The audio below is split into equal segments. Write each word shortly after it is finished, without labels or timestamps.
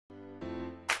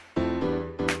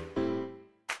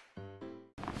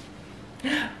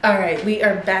All right, we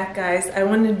are back, guys. I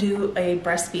wanted to do a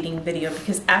breastfeeding video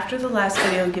because after the last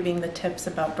video giving the tips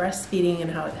about breastfeeding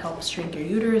and how it helps shrink your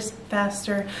uterus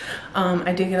faster,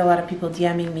 I did get a lot of people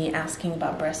DMing me asking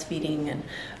about breastfeeding and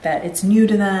that it's new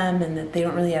to them and that they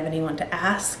don't really have anyone to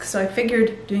ask. So I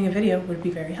figured doing a video would be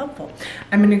very helpful.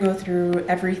 I'm going to go through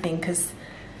everything because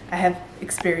I have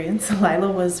experience.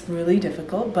 Lila was really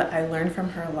difficult, but I learned from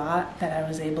her a lot that I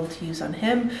was able to use on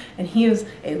him, and he is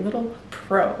a little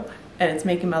pro. And it's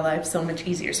making my life so much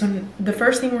easier. So the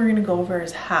first thing we're gonna go over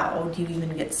is how do you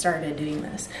even get started doing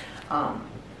this.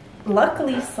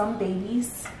 Luckily, some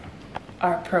babies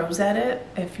are pros at it.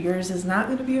 If yours is not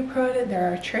gonna be a pro at it,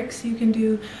 there are tricks you can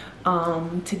do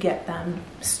to get them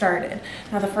started.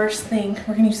 Now the first thing,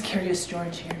 we're gonna use Curious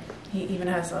George here. He even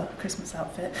has a Christmas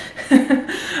outfit.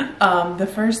 The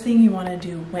first thing you want to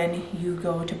do when you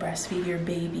go to breastfeed your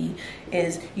baby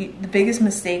is, the biggest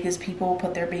mistake is people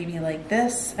put their baby like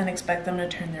this and expect them to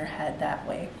turn their head that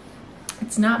way.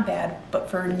 It's not bad, but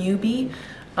for a newbie,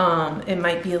 it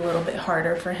might be a little bit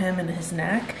harder for him and his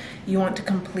neck. You want to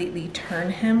completely turn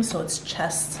him so it's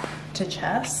chest to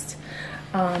chest.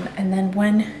 And then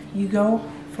when you go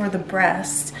for the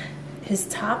breast, his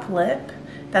top lip,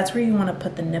 that's where you want to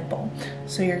put the nipple.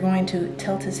 So you're going to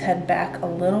tilt his head back a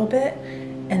little bit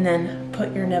and then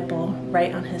put your nipple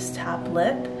right on his top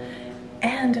lip.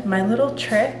 And my little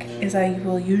trick is I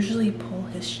will usually pull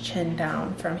his chin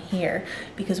down from here,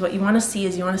 because what you want to see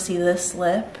is you want to see this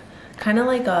lip, kind of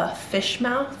like a fish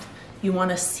mouth. You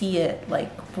want to see it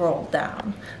like roll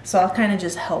down. So I'll kind of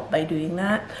just help by doing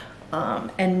that.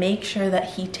 And make sure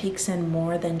that he takes in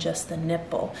more than just the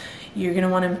nipple. You're gonna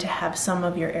want him to have some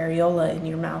of your areola in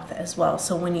your mouth as well.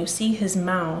 So when you see his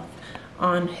mouth,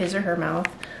 on his or her mouth,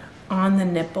 on the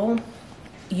nipple,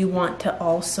 you want to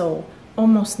also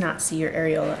almost not see your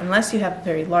areola, unless you have a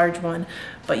very large one,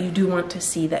 but you do want to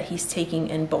see that he's taking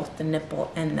in both the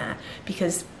nipple and that,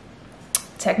 because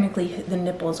technically the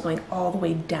nipple is going all the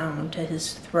way down to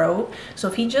his throat. So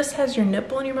if he just has your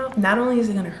nipple in your mouth, not only is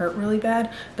it going to hurt really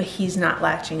bad, but he's not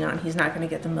latching on. He's not going to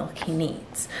get the milk he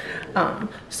needs.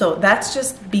 So that's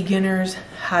just beginners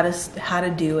how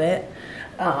to do it.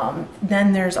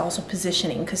 Then there's also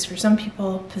positioning, because for some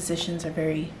people positions are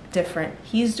very different.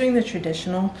 He's doing the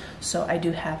traditional, so I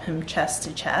do have him chest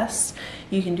to chest.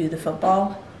 You can do the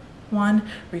football one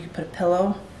where you can put a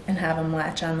pillow and have him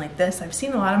latch on like this. I've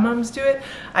seen a lot of moms do it.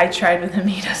 I tried with him,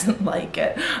 he doesn't like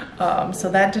it. So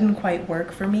that didn't quite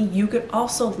work for me. You could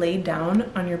also lay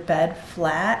down on your bed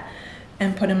flat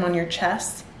and put him on your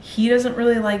chest. He doesn't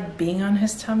really like being on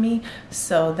his tummy,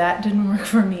 so that didn't work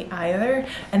for me either.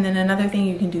 And then another thing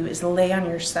you can do is lay on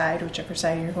your side, whichever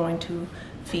side you're going to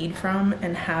feed from,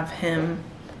 and have him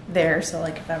there. So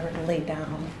like if I were to lay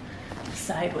down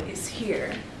sideways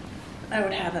here, I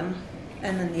would have him,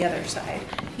 and then the other side.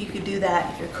 You could do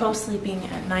that if you're co-sleeping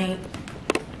at night.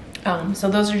 So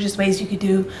those are just ways you could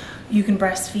do. You can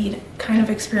breastfeed, kind of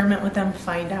experiment with them,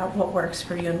 find out what works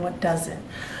for you and what doesn't.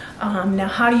 Now,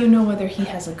 how do you know whether he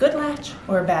has a good latch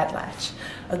or a bad latch?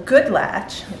 A good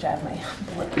latch, which I have my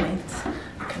bullet points,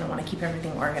 I kind of want to keep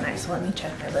everything organized, so let me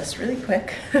check my list really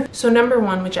quick. So number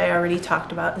one, which I already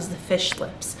talked about, is the fish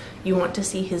lips. You want to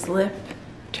see his lip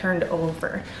turned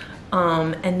over.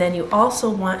 And then you also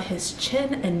want his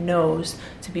chin and nose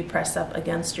to be pressed up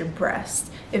against your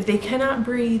breast. If they cannot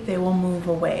breathe, they will move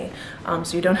away.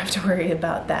 So you don't have to worry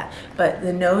about that. But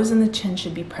the nose and the chin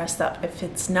should be pressed up. If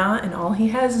it's not and all he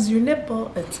has is your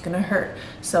nipple, it's gonna hurt.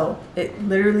 So it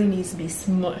literally needs to be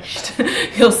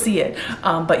smushed. You'll see it.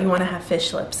 But you wanna have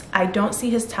fish lips. I don't see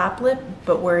his top lip,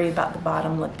 but worry about the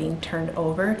bottom lip being turned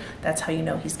over. That's how you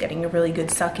know he's getting a really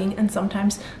good sucking. And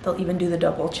sometimes they'll even do the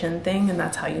double chin thing, and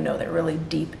that's how you know they're really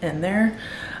deep in there.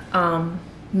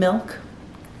 Milk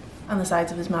on the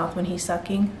sides of his mouth when he's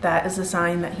sucking, that is a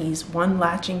sign that he's, one,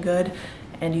 latching good,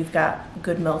 and you've got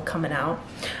good milk coming out.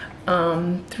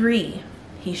 3,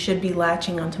 he should be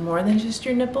latching onto more than just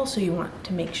your nipple, so you want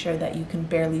to make sure that you can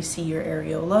barely see your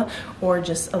areola or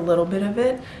just a little bit of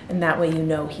it, and that way you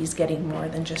know he's getting more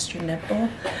than just your nipple.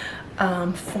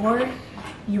 4,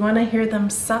 you want to hear them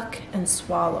suck and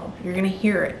swallow. You're going to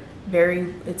hear it.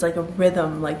 It's like a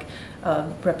rhythm, like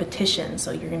a repetition.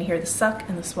 So you're gonna hear the suck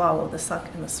and the swallow, the suck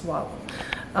and the swallow.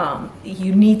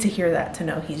 You need to hear that to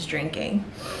know he's drinking.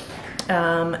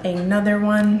 Another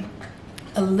one,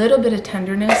 a little bit of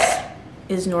tenderness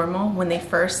is normal when they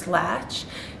first latch.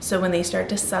 So when they start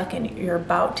to suck and you're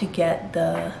about to get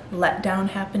the letdown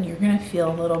happen, you're gonna feel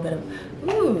a little bit of,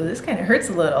 ooh, this kind of hurts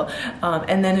a little.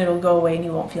 And then it'll go away and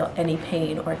you won't feel any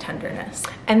pain or tenderness.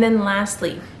 And then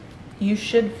lastly, you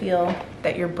should feel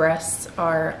that your breasts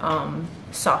are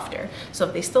softer. So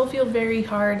if they still feel very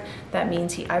hard, that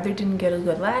means he either didn't get a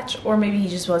good latch or maybe he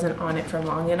just wasn't on it for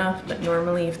long enough. But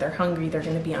normally if they're hungry, they're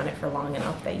going to be on it for long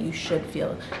enough that you should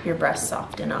feel your breasts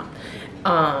soften up.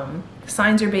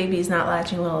 Signs your baby's not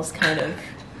latching well is kind of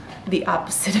the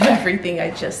opposite of everything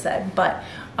I just said. But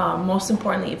most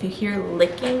importantly, if you hear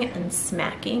licking and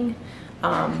smacking,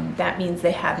 that means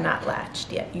they have not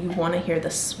latched yet. You want to hear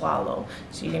the swallow,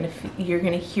 so you're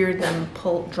gonna hear them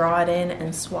draw it in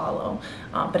and swallow.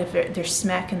 But if they're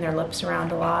smacking their lips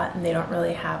around a lot and they don't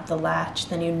really have the latch,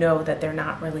 then you know that they're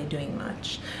not really doing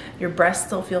much. Your breasts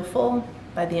still feel full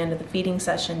by the end of the feeding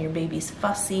session. Your baby's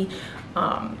fussy.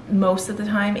 Most of the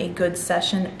time, a good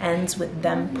session ends with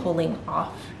them pulling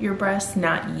off your breast,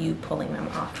 not you pulling them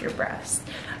off your breast.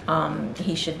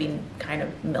 He should be kind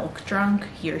of milk drunk.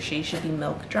 He or she should be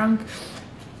milk drunk.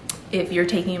 If you're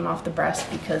taking him off the breast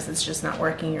because it's just not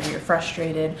working, or you're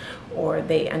frustrated, or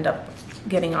they end up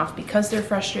getting off because they're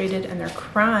frustrated and they're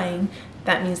crying,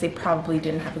 that means they probably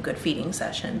didn't have a good feeding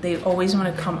session. They always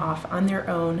want to come off on their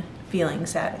own, feeling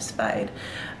satisfied.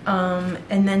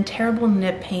 And then terrible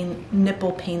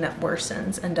nipple pain that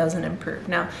worsens and doesn't improve.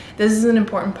 Now, this is an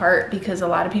important part because a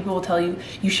lot of people will tell you,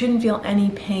 you shouldn't feel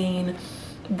any pain.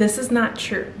 This is not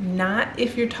true. Not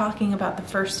if you're talking about the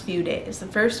first few days. The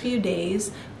first few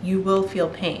days, you will feel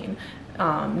pain.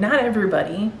 Not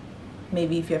everybody.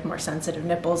 Maybe if you have more sensitive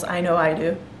nipples. I know I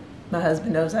do. My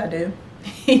husband knows I do.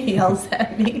 He yells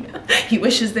at me. He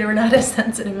wishes they were not as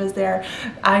sensitive as they are.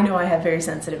 I know I have very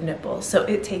sensitive nipples. So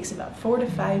it takes about 4 to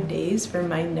 5 days for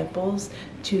my nipples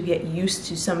to get used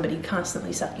to somebody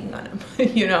constantly sucking on them,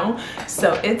 you know?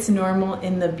 So it's normal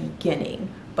in the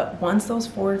beginning. But once those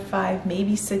 4 or 5,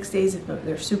 maybe 6 days, if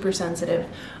they're super sensitive,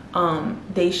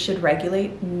 they should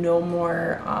regulate. No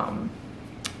more,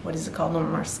 what is it called? No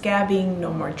more scabbing,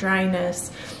 no more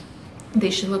dryness.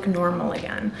 They should look normal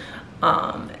again.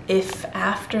 If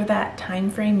after that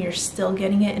time frame you're still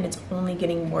getting it and it's only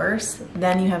getting worse,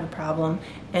 then you have a problem,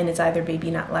 and it's either baby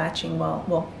not latching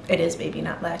well, it is baby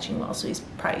not latching well, so he's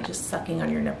probably just sucking on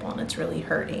your nipple and it's really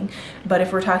hurting. But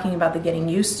if we're talking about the getting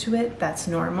used to it, that's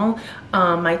normal.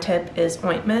 My tip is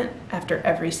ointment after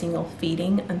every single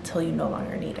feeding until you no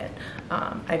longer need it.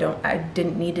 I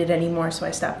didn't need it anymore, so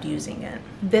I stopped using it.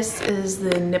 This is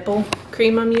the nipple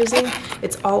cream I'm using.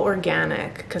 It's all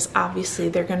organic because obviously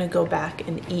they're gonna go back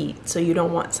and eat, so you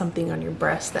don't want something on your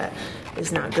breast that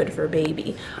is not good for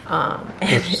baby.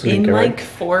 And in like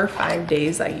 4 or 5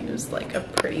 days I used like a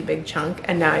pretty big chunk,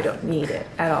 and now I don't need it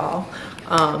at all.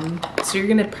 So you're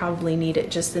gonna probably need it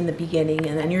just in the beginning,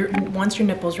 and then once your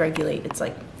nipples regulate, it's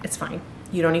like, it's fine.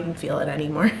 You don't even feel it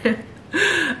anymore.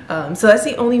 So that's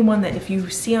the only one that if you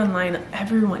see online,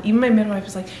 everyone, even my midwife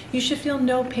is like, you should feel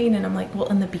no pain. And I'm like, well,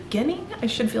 in the beginning, I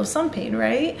should feel some pain,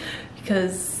 right?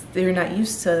 Because they're not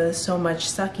used to so much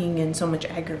sucking and so much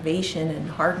aggravation and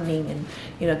hardening, and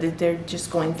you know, they're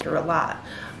just going through a lot.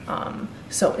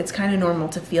 So it's kind of normal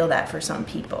to feel that for some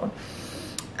people.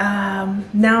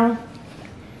 Now,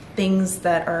 things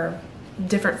that are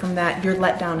different from that, your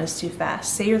letdown is too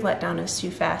fast. Say your letdown is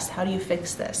too fast. How do you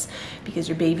fix this? Because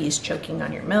your baby is choking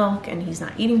on your milk and he's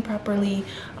not eating properly.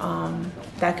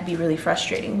 That could be really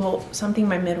frustrating. Well, something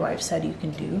my midwife said you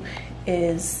can do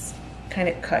is kind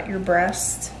of cut your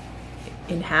breast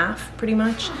in half pretty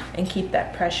much and keep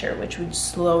that pressure, which would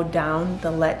slow down the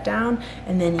letdown,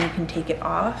 and then you can take it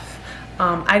off.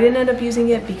 I didn't end up using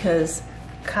it because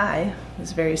Kai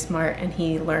was very smart and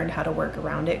he learned how to work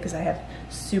around it because I have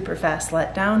super fast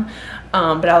letdown.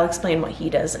 But I'll explain what he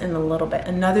does in a little bit.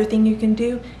 Another thing you can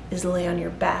do is lay on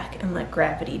your back and let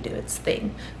gravity do its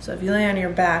thing. So if you lay on your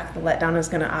back, the letdown is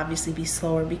going to obviously be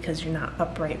slower because you're not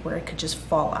upright where it could just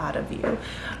fall out of you.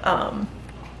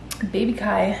 Baby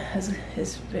Kai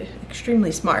is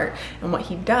extremely smart, and what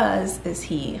he does is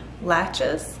he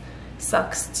latches,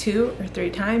 sucks 2 or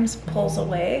 3 times, pulls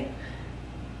away.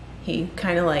 He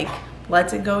kind of like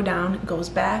lets it go down, goes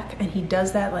back, and he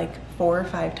does that like 4 or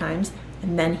 5 times,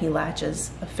 and then he latches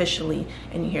officially,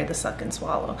 and you hear the suck and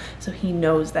swallow. So he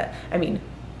knows that. I mean,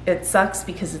 it sucks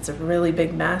because it's a really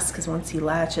big mess, because once he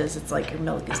latches, it's like your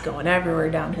milk is going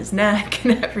everywhere down his neck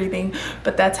and everything,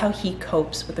 but that's how he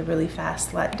copes with a really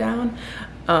fast letdown.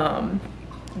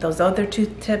 Those other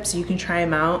 2 tips, you can try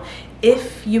them out.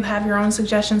 If you have your own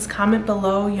suggestions, comment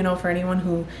below, you know, for anyone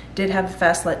who did have a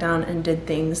fast letdown and did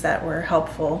things that were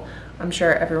helpful. I'm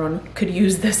sure everyone could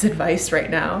use this advice right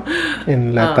now.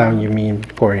 In letdown, you mean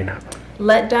pouring up?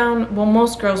 Letdown, well,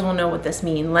 most girls will know what this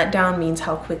means. Letdown means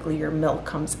how quickly your milk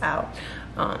comes out.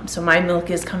 So my milk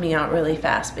is coming out really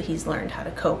fast, but he's learned how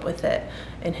to cope with it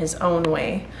in his own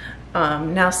way.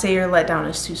 Now say your letdown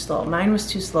is too slow. Mine was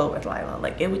too slow with Lila.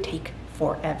 Like, it would take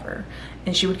forever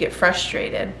and she would get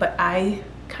frustrated, but I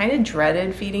kind of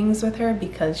dreaded feedings with her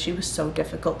because she was so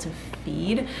difficult to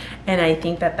feed. And I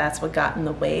think that that's what got in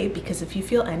the way, because if you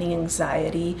feel any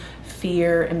anxiety,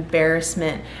 fear,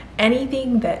 embarrassment,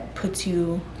 anything that takes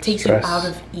you out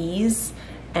of ease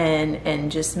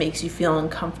and just makes you feel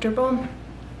uncomfortable,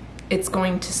 it's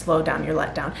going to slow down your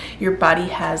letdown. Your body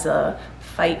has a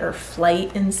fight or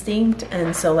flight instinct,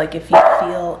 and so like if you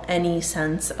feel any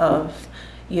sense of,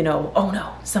 you know, oh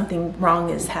no, something wrong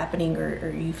is happening, or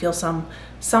you feel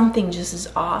something just is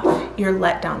off, your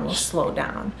letdown will slow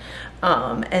down.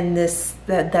 And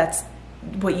that's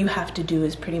what you have to do,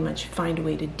 is pretty much find a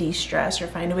way to de-stress or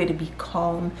find a way to be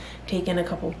calm, take in a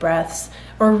couple breaths,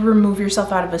 or remove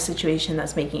yourself out of a situation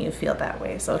that's making you feel that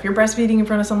way. So if you're breastfeeding in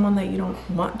front of someone that you don't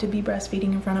want to be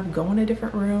breastfeeding in front of, go in a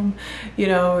different room, you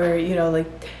know, or, you know, like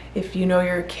if you know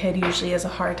your kid usually has a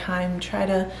hard time, try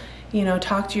to, you know,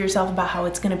 talk to yourself about how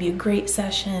it's going to be a great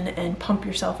session and pump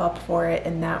yourself up for it.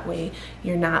 And that way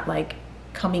you're not like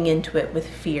coming into it with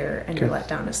fear and your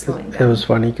letdown is slowing down. It was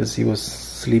funny because he was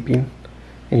sleeping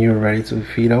and you were ready to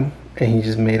feed him, and he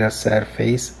just made a sad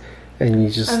face, and you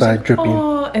just started like, dripping.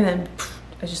 Oh, and then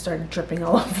I just started dripping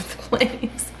all over the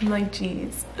place. I'm like,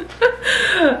 geez.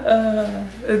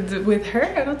 With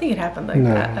her, I don't think it happened like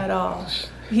that at all.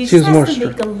 He just has to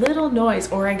make a little noise,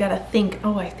 or I gotta think,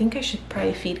 oh, I think I should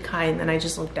probably feed Kai, and then I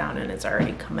just look down and it's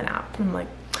already coming out. I'm like,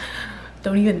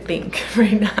 don't even think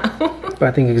right now. But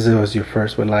I think because it was your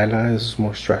first with Lila, it was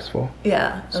more stressful.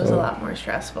 Yeah, it was a lot more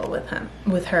stressful with him.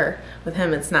 With her, with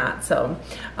him, it's not. So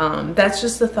that's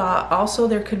just the thought. Also,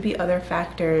 there could be other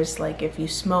factors, like if you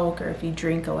smoke or if you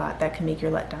drink a lot, that can make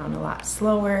your letdown a lot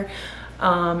slower.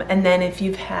 And then if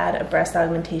you've had a breast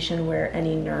augmentation where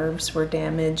any nerves were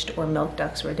damaged or milk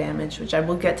ducts were damaged, which I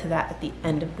will get to that at the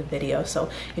end of the video.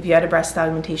 So if you had a breast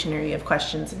augmentation or you have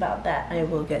questions about that, I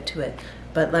will get to it.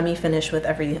 But let me finish with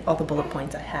all the bullet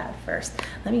points I have first.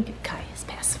 Let me get Kai his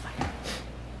pacifier.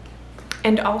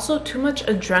 And also, too much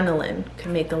adrenaline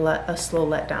can make a slow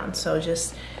letdown. So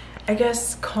just, I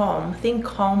guess, think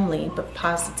calmly but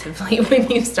positively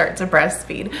when you start to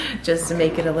breastfeed, just to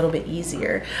make it a little bit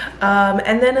easier.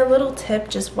 And then a little tip,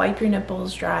 just wipe your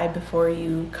nipples dry before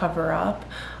you cover up.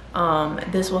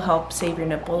 This will help save your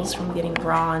nipples from getting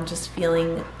raw and just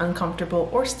feeling uncomfortable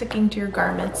or sticking to your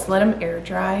garments. Let them air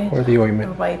dry. Or the ointment.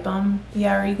 Or wipe them.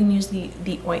 Yeah, or you can use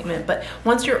the ointment. But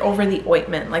once you're over the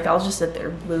ointment, like I'll just sit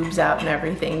there, boobs out and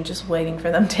everything, just waiting for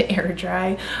them to air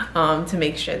dry to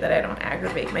make sure that I don't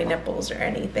aggravate my nipples or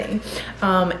anything.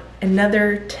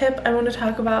 Another tip I want to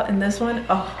talk about in this one,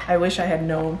 oh, I wish I had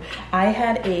known. I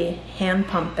had a hand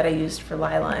pump that I used for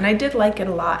Lila, and I did like it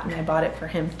a lot, and I bought it for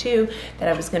him too, that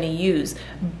I was going to use.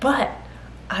 But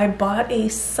I bought a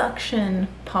suction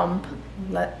pump.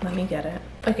 Let me get it.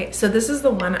 Okay, so this is the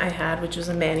one I had, which was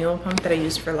a manual pump that I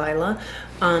used for Lila.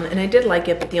 And I did like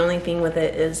it, but the only thing with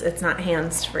it is it's not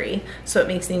hands-free. So it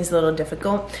makes things a little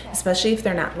difficult, especially if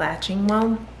they're not latching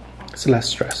well. It's less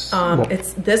stress.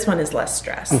 This one is less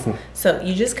stress. So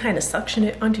you just kind of suction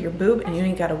it onto your boob and you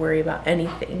ain't got to worry about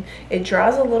anything. It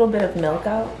draws a little bit of milk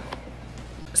out.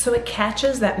 So it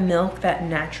catches that milk that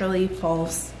naturally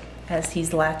falls as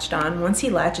he's latched on. Once he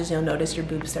latches, you'll notice your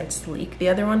boob starts to leak, the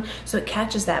other one. So it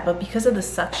catches that, but because of the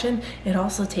suction, it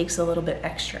also takes a little bit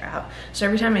extra out. So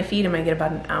every time I feed him, I get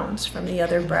about an ounce from the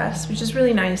other breast, which is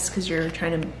really nice because you're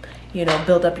trying to, you know,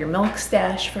 build up your milk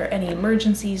stash for any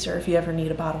emergencies, or if you ever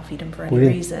need a bottle feed him for any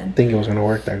reason. Didn't think it was gonna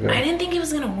work that good. I didn't think it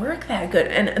was gonna work that good.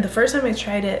 And the first time I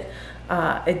tried it,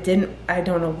 it didn't. I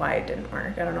don't know why it didn't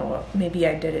work. I don't know what, maybe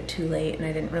I did it too late and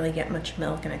I didn't really get much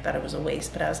milk and I thought it was a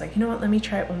waste, but I was like, you know what, let me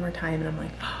try it one more time. And I'm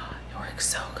like, oh, it works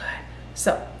so good.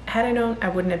 So had I known, I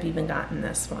wouldn't have even gotten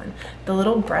this one. The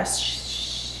little breast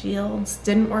shields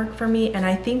didn't work for me, and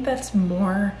I think that's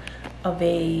more of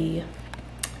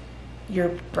your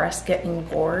breasts get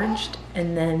engorged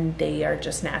and then they are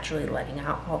just naturally letting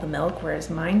out all the milk, whereas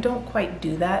mine don't quite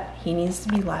do that. He needs to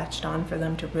be latched on for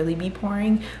them to really be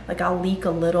pouring. Like I'll leak a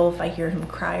little if I hear him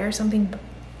cry or something,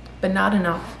 but not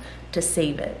enough to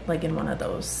save it, like in one of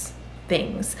those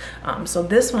things. So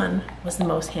this one was the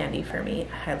most handy for me.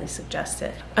 I highly suggest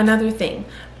it. Another thing,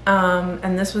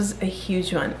 and this was a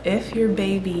huge one, if your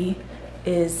baby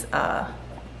is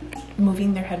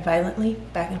moving their head violently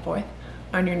back and forth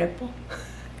on your nipple,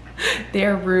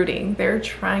 they're rooting, they're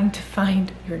trying to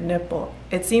find your nipple.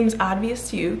 It seems obvious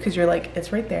to you because you're like,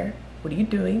 it's right there, what are you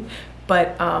doing?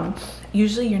 but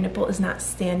usually your nipple is not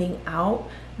standing out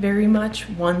very much.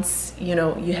 Once you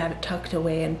have it tucked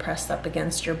away and pressed up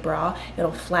against your bra,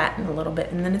 it'll flatten a little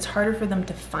bit, and then it's harder for them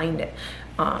to find it.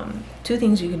 Two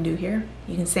things you can do here.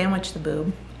 You can sandwich the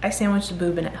boob. I sandwich the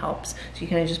boob and it helps. So you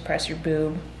kind of just press your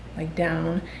boob like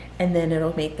down, and then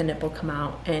it'll make the nipple come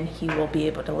out and he will be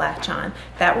able to latch on.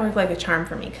 That worked like a charm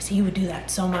for me because he would do that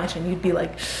so much and you'd be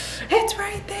like, it's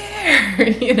right there,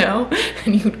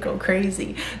 and you would go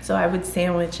crazy. So I would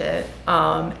sandwich it,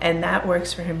 and that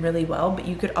works for him really well. But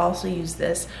you could also use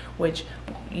this, which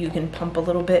you can pump a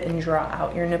little bit and draw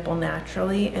out your nipple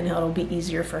naturally, and it'll be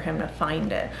easier for him to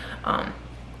find it.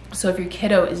 So if your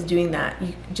kiddo is doing that,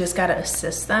 you just gotta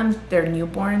assist them. They're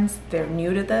newborns, they're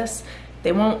new to this.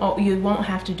 You won't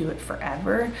have to do it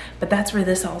forever, but that's where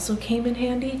this also came in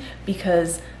handy,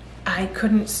 because I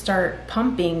couldn't start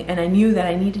pumping, and I knew that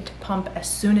I needed to pump as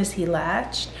soon as he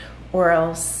latched, or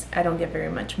else I don't get very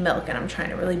much milk, and I'm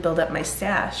trying to really build up my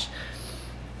stash.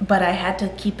 But I had to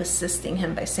keep assisting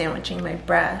him by sandwiching my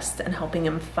breast and helping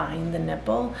him find the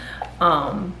nipple.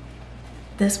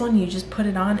 This one, you just put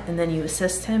it on and then you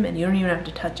assist him, and you don't even have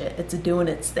to touch it. It's doing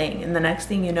its thing. And the next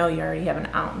thing you know, you already have an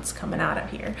ounce coming out of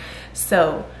here.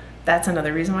 So that's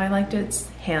another reason why I liked it. It's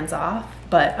hands off.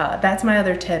 But that's my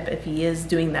other tip if he is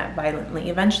doing that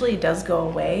violently. Eventually it does go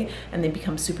away and they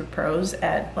become super pros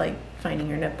at like finding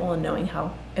your nipple and knowing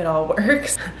how it all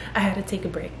works. I had to take a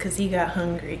break because he got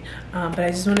hungry, but I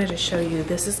just wanted to show you,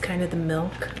 this is kind of the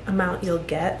milk amount you'll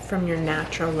get from your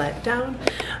natural letdown.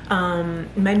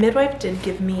 My midwife did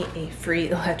give me a free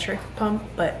electric pump,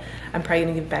 but I'm probably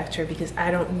gonna give it back to her because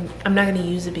I'm not gonna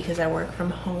use it because I work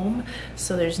from home,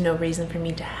 so there's no reason for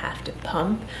me to have to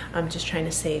pump. I'm just trying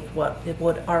to save what it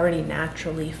would already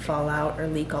naturally fall out or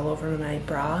leak all over my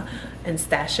bra and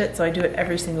stash it. So I do it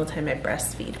every single time I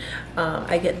breastfeed.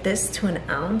 I get this to an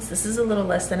ounce. This is a little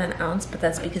less than an ounce, but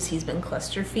that's because he's been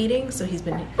cluster feeding. So he's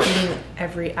been feeding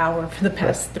every hour for the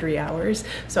past 3 hours.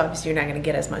 So obviously you're not gonna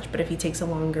get as much, but if he takes a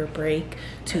longer break,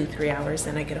 2-3 hours,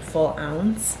 then I get a full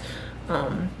ounce.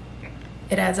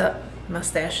 It adds up.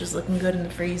 Mustache is looking good in the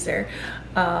freezer.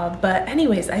 But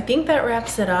anyways, I think that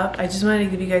wraps it up. I just wanted to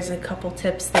give you guys a couple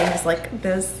tips, things like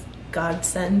this.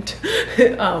 Godsend.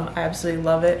 I absolutely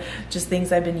love it. Just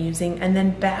things I've been using. And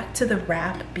then back to the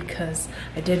wrap, because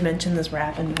I did mention this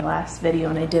wrap in the last video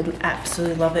and I did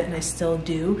absolutely love it and I still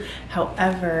do.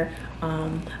 However,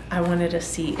 I wanted to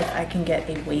see if I can get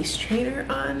a waist trainer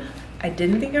on. I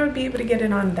didn't think I would be able to get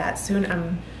it on that soon.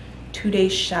 I'm 2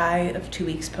 days shy of 2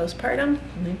 weeks postpartum.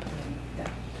 Let me put it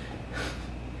down.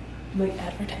 I'm like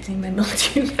advertising my milk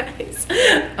to you guys.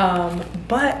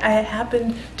 But I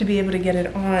happened to be able to get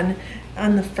it on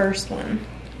the first one,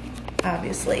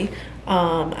 obviously.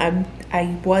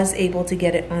 I was able to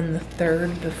get it on the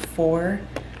third before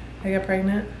I got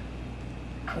pregnant.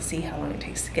 We'll see how long it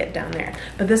takes to get down there.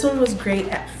 But this one was great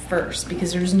at first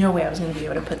because there's no way I was gonna be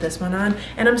able to put this one on.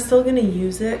 And I'm still gonna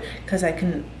use it because I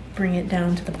can bring it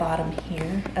down to the bottom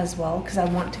here as well, because I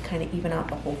want to kind of even out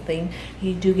the whole thing.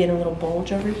 You do get a little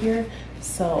bulge over here,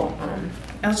 so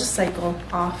I'll just cycle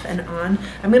off and on.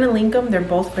 I'm gonna link them. They're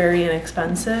both very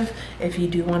inexpensive if you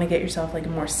do want to get yourself like a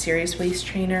more serious waist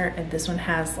trainer. And this one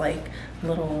has like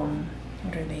little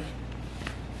what are they?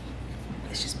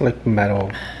 It's just like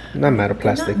metal, not metal,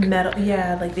 plastic. Not metal,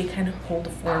 yeah, like they kind of hold the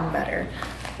form better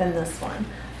than this one.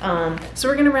 So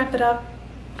we're gonna wrap it up.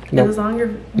 Nope. It was longer.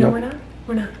 No, nope. we're not.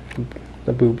 We're not.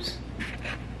 The boobs.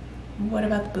 What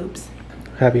about the boobs?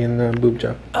 Having the boob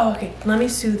job. Oh, okay. Let me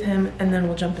soothe him and then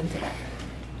we'll jump into that.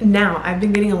 Now, I've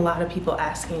been getting a lot of people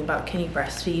asking about, can you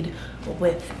breastfeed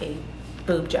with a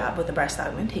boob job, with a breast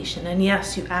augmentation? And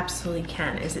yes, you absolutely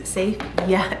can. Is it safe?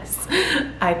 Yes.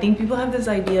 I think people have this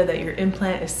idea that your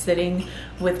implant is sitting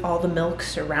with all the milk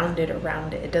surrounded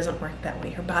around it. It doesn't work that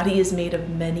way. Your body is made of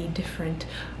many different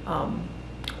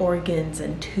organs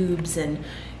and tubes, and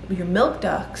your milk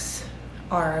ducts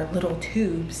are little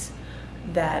tubes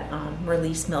that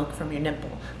release milk from your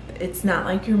nipple. It's not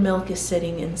like your milk is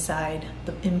sitting inside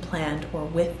the implant or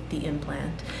with the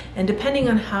implant. And depending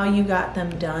on how you got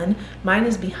them done, mine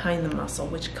is behind the muscle,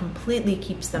 which completely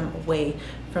keeps them away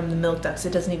from the milk ducts.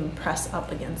 It doesn't even press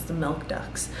up against the milk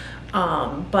ducts.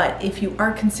 But if you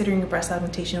are considering a breast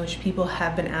augmentation, which people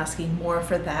have been asking more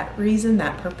for that reason,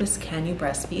 that purpose, can you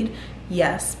breastfeed?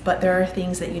 Yes, but there are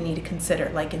things that you need to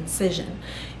consider, like incision.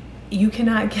 You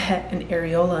cannot get an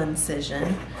areola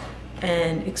incision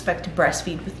and expect to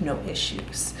breastfeed with no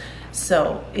issues.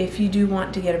 So if you do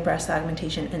want to get a breast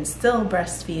augmentation and still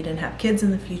breastfeed and have kids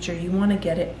in the future, you want to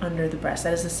get it under the breast.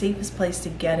 That is the safest place to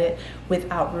get it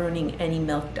without ruining any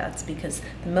milk ducts, because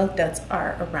the milk ducts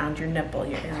are around your nipple,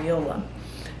 your areola.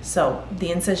 So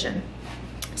the incision,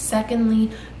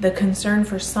 Secondly, the concern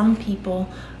for some people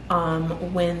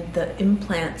when the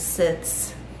implant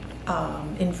sits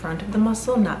in front of the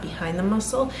muscle, not behind the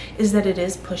muscle, is that it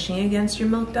is pushing against your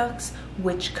milk ducts,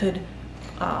 which could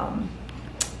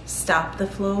stop the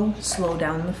flow, slow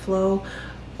down the flow,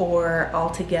 or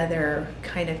altogether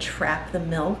kind of trap the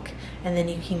milk, and then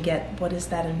you can get, what is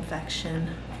that infection?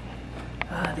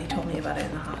 They told me about it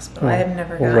in the hospital. I have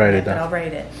never gotten it, but I'll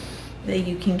write it. That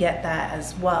you can get that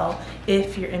as well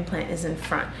if your implant is in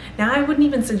front. Now, I wouldn't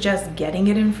even suggest getting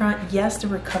it in front. Yes, the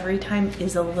recovery time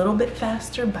is a little bit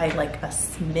faster by like a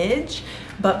smidge,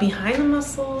 but behind the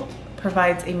muscle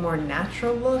provides a more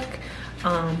natural look.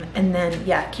 And then,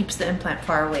 yeah, keeps the implant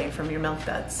far away from your milk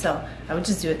ducts. So I would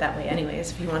just do it that way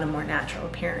anyways if you want a more natural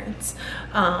appearance.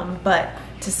 But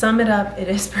to sum it up, it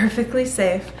is perfectly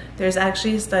safe. There's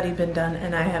actually a study been done,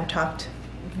 and I have talked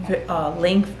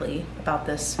lengthily about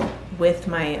this with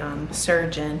my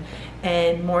surgeon,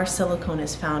 and more silicone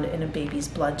is found in a baby's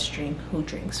bloodstream who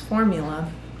drinks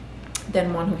formula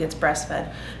than one who gets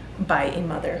breastfed by a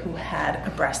mother who had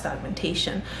a breast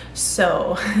augmentation.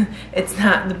 So it's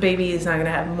not, the baby is not going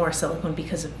to have more silicone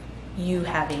because of you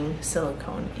having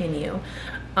silicone in you.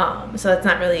 So that's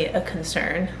not really a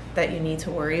concern that you need to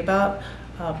worry about.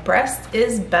 Breast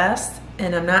is best,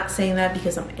 and I'm not saying that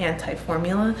because I'm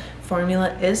anti-formula.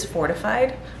 Formula is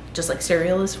fortified, just like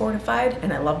cereal is fortified,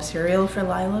 and I love cereal for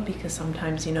Lila because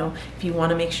sometimes, you know, if you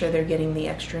want to make sure they're getting the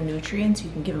extra nutrients, you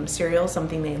can give them cereal,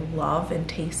 something they love and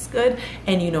tastes good,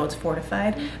 and you know it's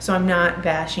fortified. So I'm not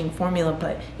bashing formula,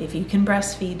 but if you can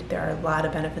breastfeed, there are a lot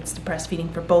of benefits to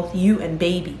breastfeeding for both you and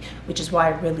baby, which is why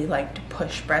I really like to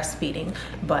push breastfeeding.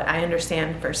 But I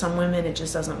understand for some women it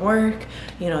just doesn't work.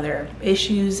 You know, there are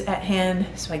issues at hand,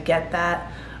 so I get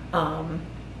that.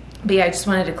 But yeah, I just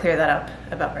wanted to clear that up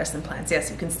about breast implants. Yes,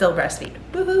 you can still breastfeed.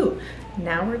 Woohoo!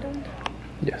 Now we're done.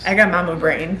 Yes. I got mama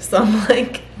brain, so I'm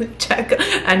like,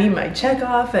 I need my check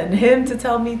off and him to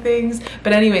tell me things.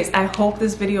 But anyways, I hope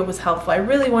this video was helpful. I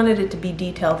really wanted it to be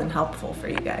detailed and helpful for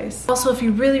you guys. Also, if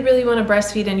you really, really want to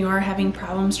breastfeed and you are having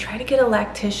problems, try to get a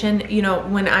lactician. You know,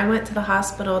 when I went to the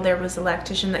hospital, there was a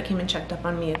lactician that came and checked up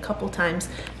on me a couple times.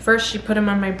 First, she put him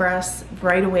on my breast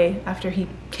right away after he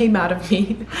came out of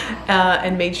me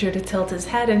and made sure to tilt his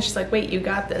head. And she's like, wait, you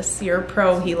got this. You're a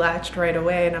pro. He latched right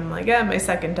away. And I'm like, yeah, my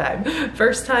second time.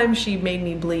 First time, she made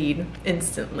me bleed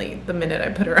instantly the minute I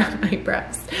put her on my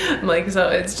breast. I'm like, so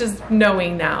it's just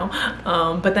knowing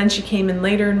now. But then she came in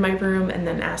later in my room and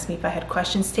then asked me if I had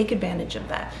questions. Take advantage of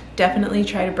that. Definitely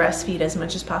try to breastfeed as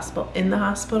much as possible in the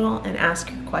hospital and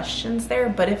ask your questions there.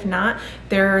 But if not,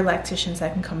 there are lacticians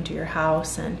that can come to your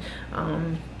house and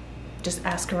just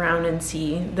ask around and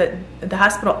see. The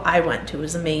hospital I went to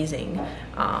was amazing.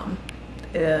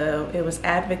 It was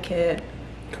Advocate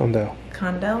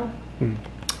Condell.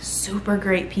 Super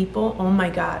great people. Oh my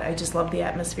God, I just love the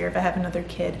atmosphere. If I have another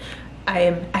kid,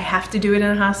 I have to do it in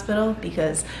a hospital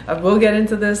because I will get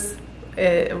into this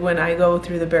when I go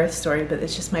through the birth story, but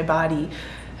it's just my body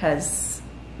has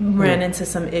ran into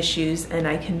some issues and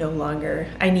I can no longer,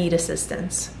 I need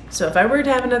assistance. So if I were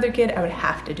to have another kid, I would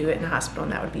have to do it in a hospital,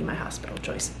 and that would be my hospital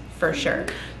choice for sure.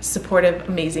 Supportive,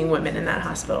 amazing women in that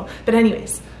hospital. But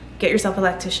anyways, get yourself a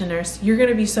lactation nurse. You're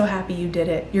gonna be so happy you did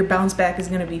it. Your bounce back is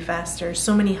gonna be faster.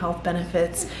 So many health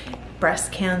benefits.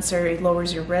 Breast cancer, it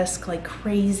lowers your risk like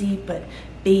crazy, but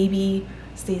baby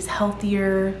stays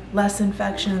healthier, less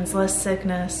infections, less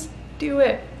sickness. Do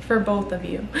it for both of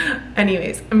you.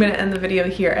 Anyways, I'm gonna end the video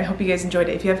here. I hope you guys enjoyed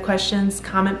it. If you have questions,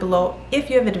 comment below. If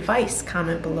you have advice,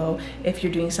 comment below. If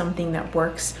you're doing something that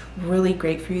works really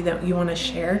great for you that you wanna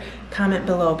share, comment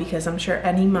below, because I'm sure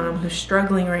any mom who's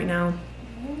struggling right now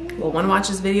will want to watch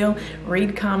this video,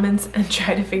 read comments, and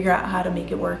try to figure out how to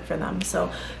make it work for them.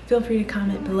 So feel free to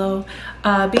comment below.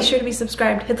 Be sure to be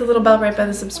subscribed. Hit the little bell right by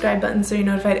the subscribe button so you're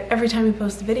notified every time we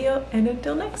post a video. And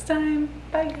until next time,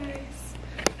 bye guys.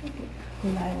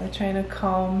 Lila trying to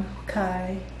calm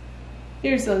Kai.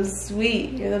 You're so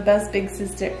sweet. You're the best big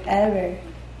sister ever.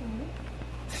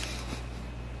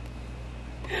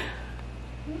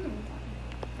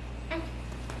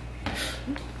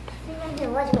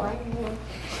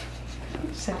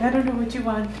 She's like, I don't know what you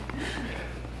want.